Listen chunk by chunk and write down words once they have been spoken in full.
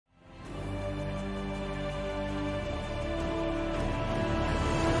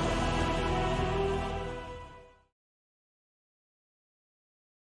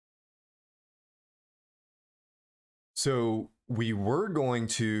So we were going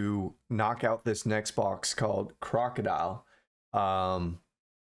to knock out this next box called Crocodile,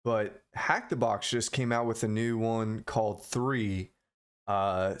 but Hack the Box just came out with a new one called 3.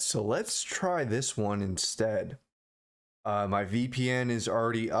 So let's try this one instead. My VPN is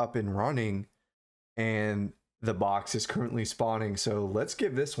already up and running, and the box is currently spawning, so let's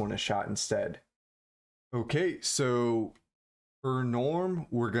give this one a shot instead. Okay, so for norm,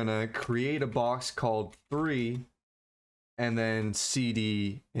 we're gonna create a box called 3 and then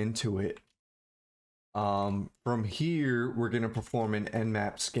cd into it. From here, we're gonna perform an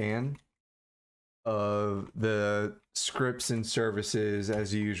nmap scan of the scripts and services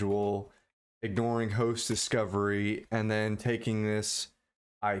as usual, ignoring host discovery, and then taking this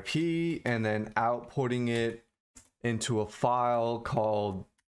IP and then outputting it into a file called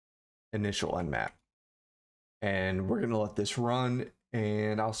initial nmap. And we're gonna let this run,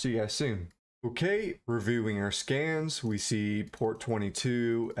 and I'll see you guys soon. Okay, reviewing our scans, we see port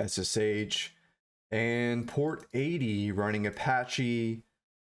 22 SSH and port 80 running Apache.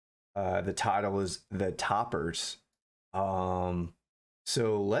 The title is The Toppers.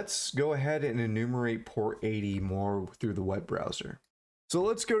 So let's go ahead and enumerate port 80 more through the web browser. So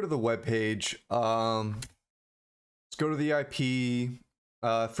let's go to the web page. Let's go to the IP.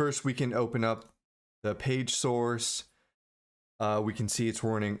 First, we can open up the page source. We can see it's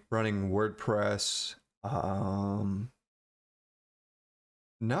running WordPress.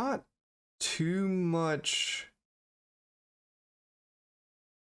 Not too much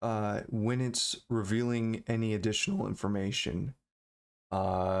when it's revealing any additional information.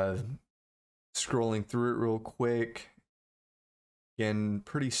 Scrolling through it real quick. Again,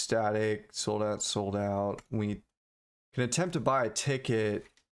 pretty static, sold out. We can attempt to buy a ticket.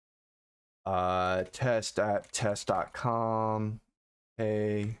 Test at test.com.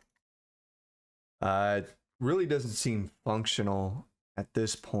 Okay. Really doesn't seem functional at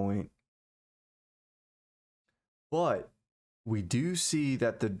this point. But we do see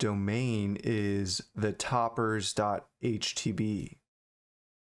that the domain is the toppers.htb.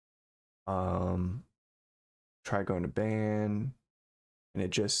 Try going to ban, and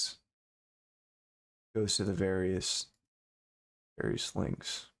it just goes to the various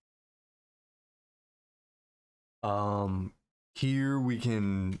links. Here we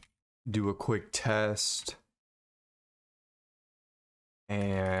can do a quick test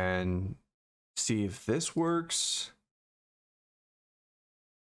and see if this works.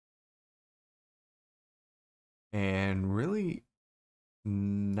 And really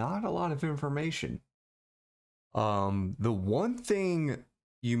not a lot of information. The one thing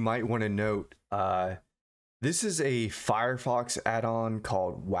you might want to note, this is a Firefox add-on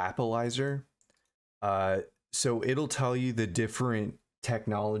called Wappalyzer. So it'll tell you the different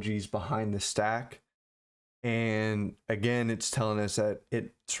technologies behind the stack. And again, it's telling us that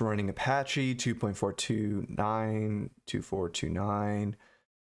it's running Apache 2.429, 2429.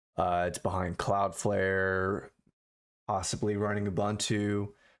 It's behind Cloudflare, possibly running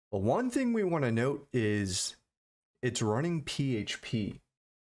Ubuntu. But one thing we want to note is it's running PHP.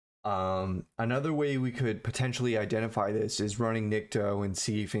 Another way we could potentially identify this is running Nikto and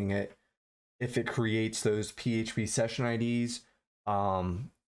seeing if it creates those PHP session IDs. But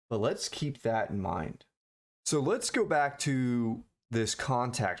let's keep that in mind. So let's go back to this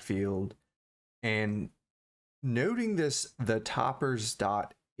contact field and noting this, the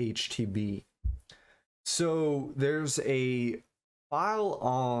toppers.htb. So there's a file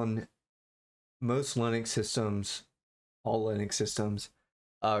on most Linux systems, all Linux systems,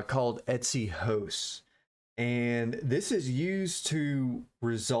 called etc/hosts. And this is used to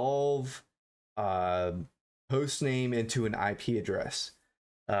resolve host name into an IP address.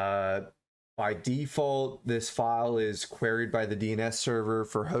 By default, this file is queried by the DNS server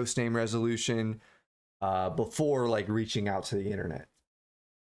for host name resolution before reaching out to the internet.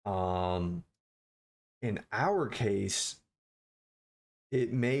 In our case,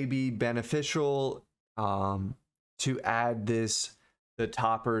 it may be beneficial to add the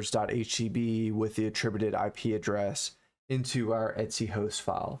toppers.htb with the attributed IP address into our etc/host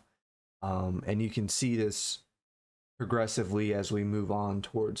file. And you can see this progressively as we move on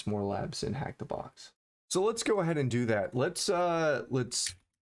towards more labs in Hack the Box. So let's go ahead and do that. Let's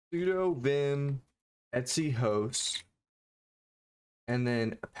sudo vim etc/host and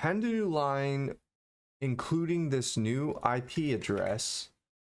then append a new line including this new IP address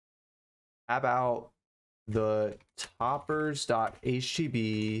about the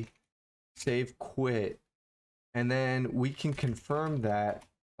toppers.htb, save quit, and then we can confirm that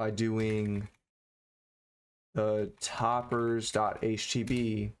by doing the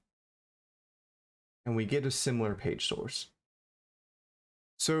toppers.htb and we get a similar page source.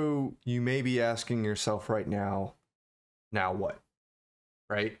 So you may be asking yourself right now what,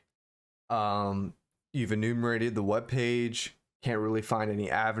 right? You've enumerated the web page, can't really find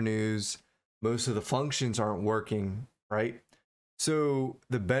any avenues. Most of the functions aren't working, right? So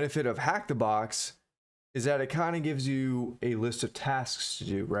the benefit of Hack the Box is that it kind of gives you a list of tasks to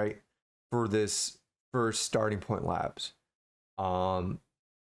do, right? For this first starting point labs.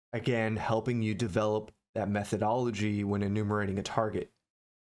 Again, helping you develop that methodology when enumerating a target.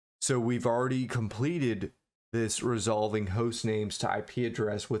 So we've already completed this resolving host names to IP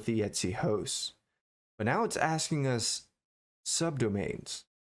address with the etc hosts. But now it's asking us subdomains.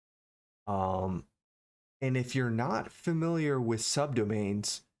 And if you're not familiar with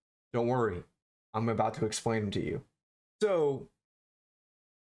subdomains, don't worry. I'm about to explain them to you. So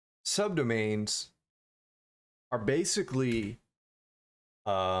subdomains are basically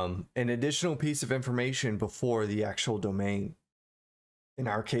an additional piece of information before the actual domain. In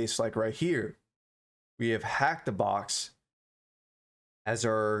our case, like right here, we have Hack the Box as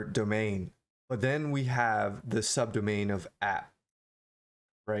our domain, but then we have the subdomain of app,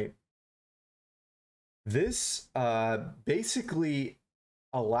 right? This basically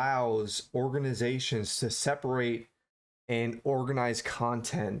allows organizations to separate and organize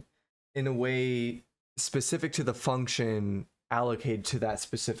content in a way specific to the function allocated to that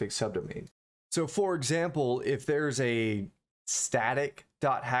specific subdomain. So for example, if there's a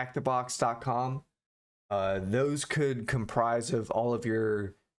static.hackthebox.com, those could comprise of all of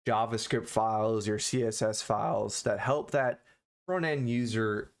your JavaScript files, your CSS files that help that front-end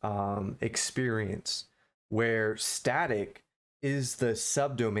user experience, where static is the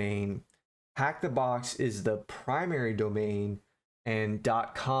subdomain, hackthebox is the primary domain, and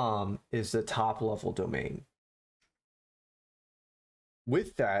 .com is the top level domain.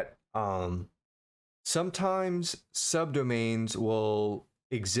 With that, sometimes subdomains will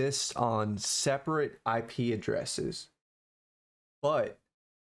exist on separate IP addresses, but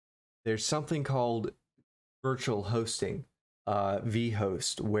there's something called virtual hosting,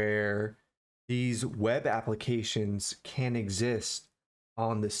 vhost, where these web applications can exist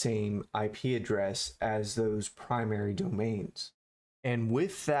on the same IP address as those primary domains. And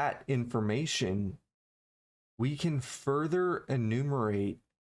with that information, we can further enumerate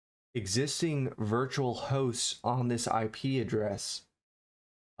existing virtual hosts on this IP address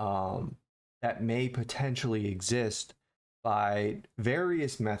that may potentially exist by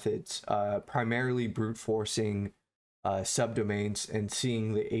various methods, primarily brute forcing subdomains and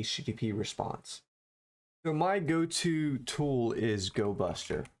seeing the HTTP response. So my go-to tool is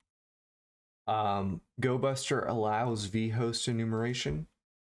gobuster. Gobuster allows vhost enumeration.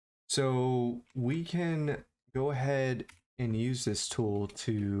 So we can go ahead and use this tool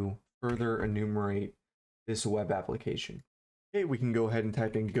to further enumerate this web application. Okay, we can go ahead and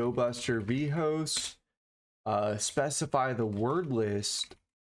type in gobuster vhost, specify the word list.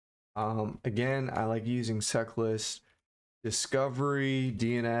 Again, I like using seclist, discovery,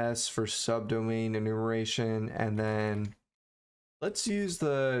 DNS for subdomain enumeration, and then let's use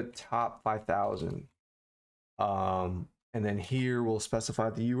the top 5,000. And then here we'll specify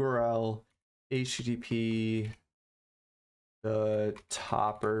the URL, HTTP, the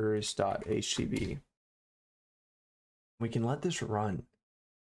toppers.htb. We can let this run.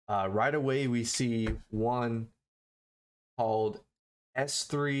 Right away, we see one called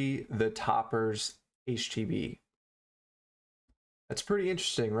S3 the toppers HTB. That's pretty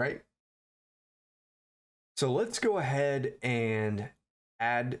interesting, right? So let's go ahead and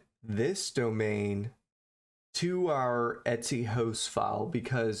add this domain to our etc host file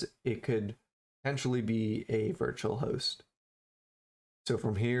because it could potentially be a virtual host. So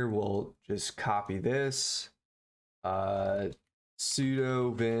from here, we'll just copy this,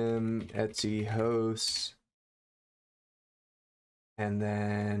 sudo vim etc hosts, and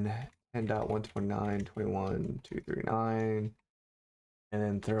then 10.129.21.239, and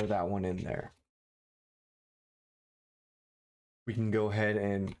then throw that one in there. We can go ahead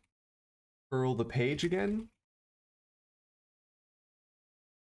and curl the page again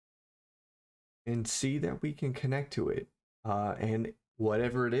and see that we can connect to it, and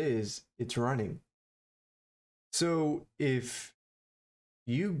whatever it is, it's running. So if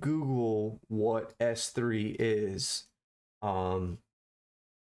you Google what S3 is,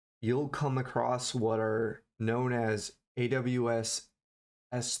 you'll come across what are known as AWS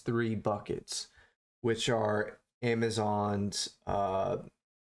S3 buckets, which are Amazon's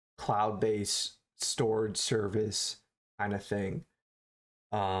cloud-based storage service kind of thing.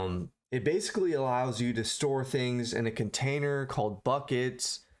 It basically allows you to store things in a container called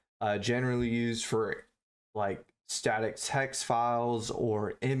buckets, generally used for like static text files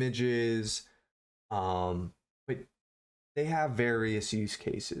or images, but they have various use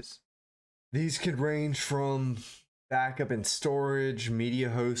cases. These could range from backup and storage, media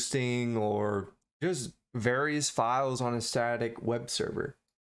hosting, or just various files on a static web server.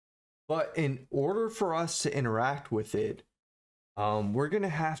 But in order for us to interact with it, we're going to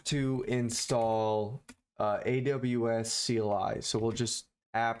have to install AWS CLI. So we'll just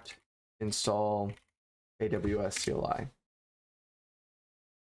apt install AWS CLI.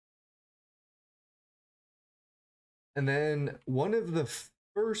 And then one of the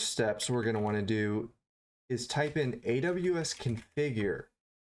first steps we're going to want to do is type in AWS configure.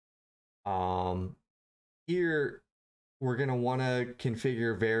 Here we're going to want to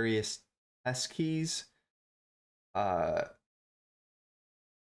configure various test keys.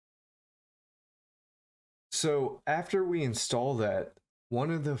 So after we install that, one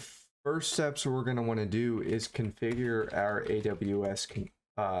of the first steps we're going to want to do is configure our AWS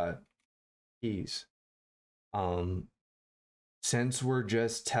keys. Since we're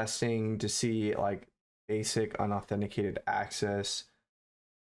just testing to see like basic unauthenticated access,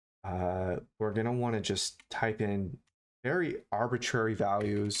 we're going to want to just type in very arbitrary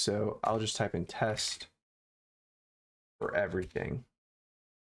values. So I'll just type in test for everything.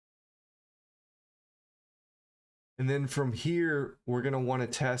 And then from here, we're going to want to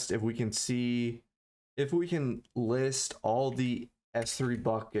test if we can list all the S3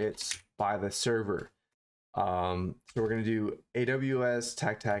 buckets by the server. So we're going to do AWS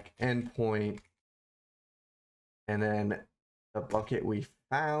tac endpoint, and then the bucket we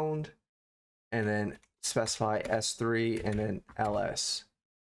found, and then specify S3 and then ls.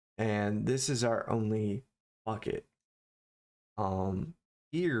 And this is our only bucket.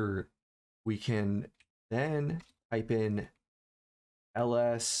 Here we can then type in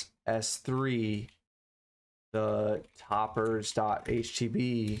ls s3 the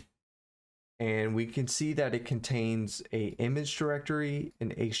toppers.htb, and we can see that it contains a image directory, an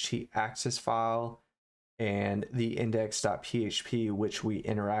htaccess file, and the index.php, which we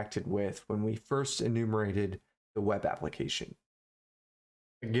interacted with when we first enumerated the web application.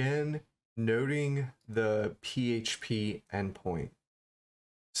 Again, noting the PHP endpoint.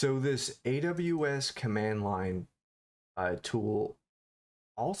 So this AWS command line tool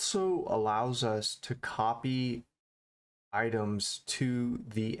also allows us to copy items to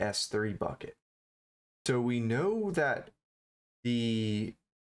the S3 bucket. So we know that the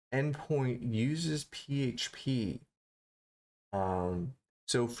endpoint uses PHP.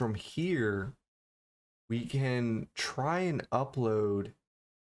 So from here, we can try and upload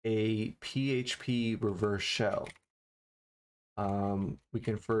a PHP reverse shell. We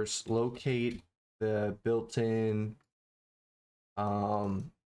can first locate the built-in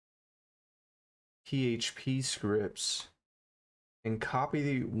PHP scripts and copy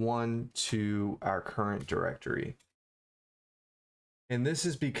the one to our current directory. And this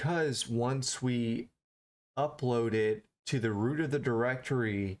is because once we upload it to the root of the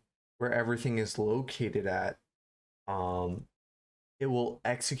directory where everything is located at, it will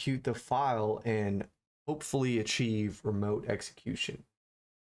execute the file and hopefully achieve remote execution.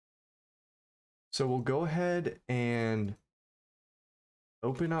 So we'll go ahead and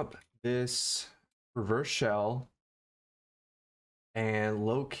open up this reverse shell and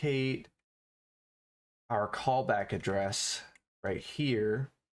locate our callback address right here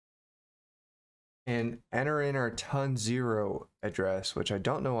and enter in our ton0 address, which I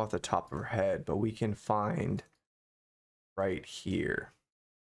don't know off the top of our head, but we can find right here.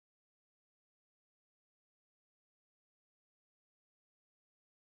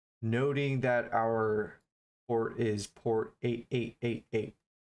 Noting that our port is port 8888.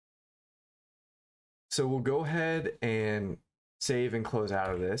 So we'll go ahead and save and close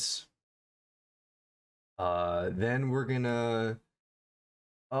out of this. Then we're gonna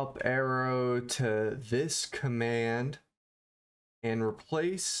up arrow to this command and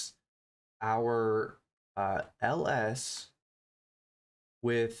replace our ls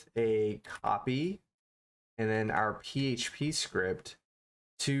with a copy and then our PHP script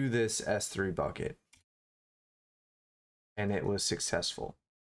to this S3 bucket. And it was successful.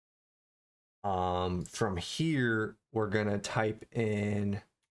 From here, we're gonna type in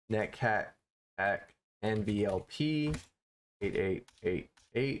netcat nvlp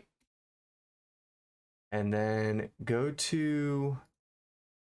 8888 and then go to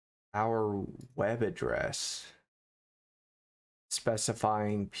our web address,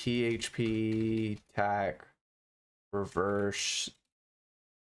 specifying php tac reverse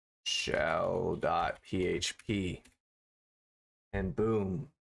shell.php, and boom,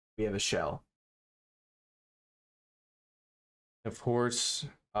 we have a shell. Of course,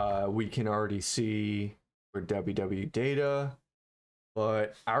 we can already see for www data,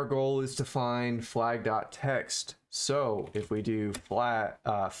 but our goal is to find flag.txt. So if we do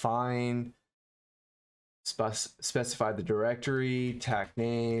find, specify the directory, tag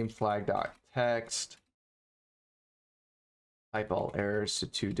name, flag.txt, type all errors to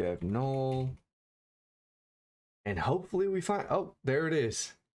toDev null, and hopefully we find, oh, there it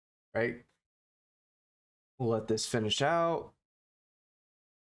is, right? We'll let this finish out.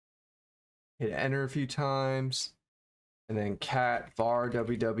 Hit enter a few times, and then cat var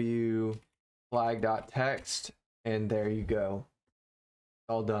www flag.txt, and there you go.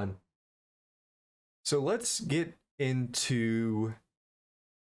 All done. So let's get into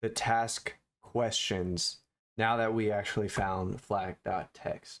the task questions now that we actually found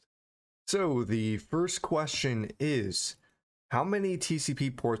flag.txt. So the first question is, how many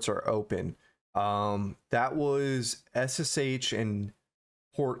TCP ports are open? That was SSH and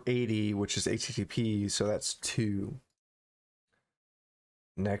port 80, which is HTTP, so that's 2.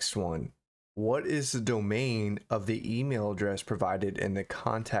 Next one. What is the domain of the email address provided in the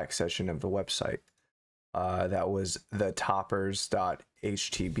contact section of the website? That was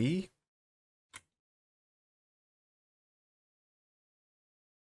thetoppers.htb.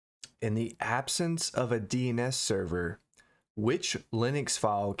 In the absence of a DNS server, which Linux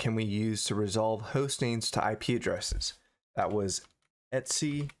file can we use to resolve host names to IP addresses? That was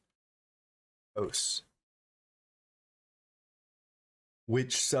etc hosts.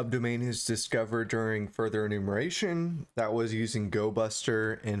 Which subdomain is discovered during further enumeration? That was using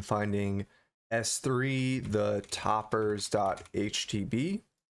gobuster and finding S3 thetoppers.htb.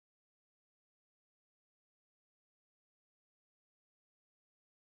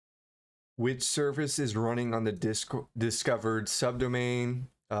 Which service is running on the discovered subdomain?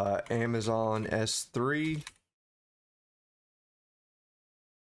 Amazon S3.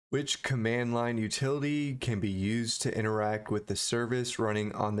 Which command line utility can be used to interact with the service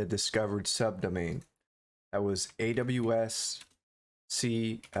running on the discovered subdomain? That was AWS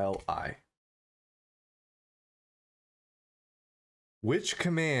CLI. Which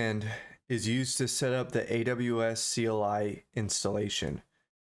command is used to set up the AWS CLI installation?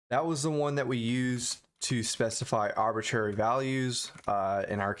 That was the one that we used to specify arbitrary values,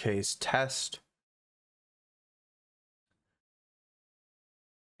 in our case, test.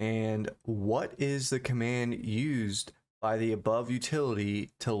 And what is the command used by the above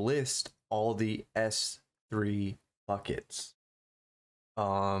utility to list all the S3 buckets?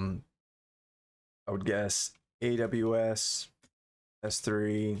 I would guess AWS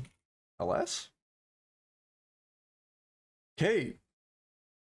S3 LS. Okay.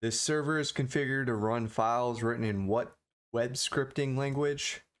 This server is configured to run files written in what web scripting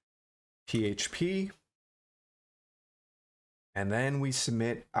language? PHP. And then we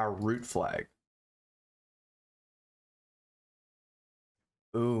submit our root flag.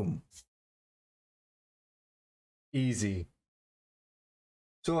 Boom. Easy.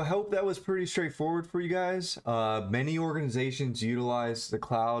 So I hope that was pretty straightforward for you guys. Many organizations utilize the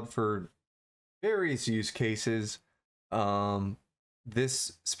cloud for various use cases.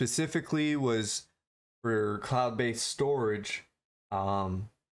 This specifically was for cloud-based storage, but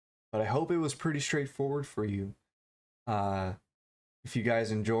I hope it was pretty straightforward for you. If you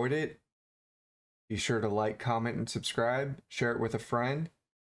guys enjoyed it, be sure to like, comment, and subscribe. Share it with a friend.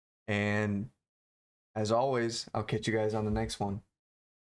 And as always, I'll catch you guys on the next one.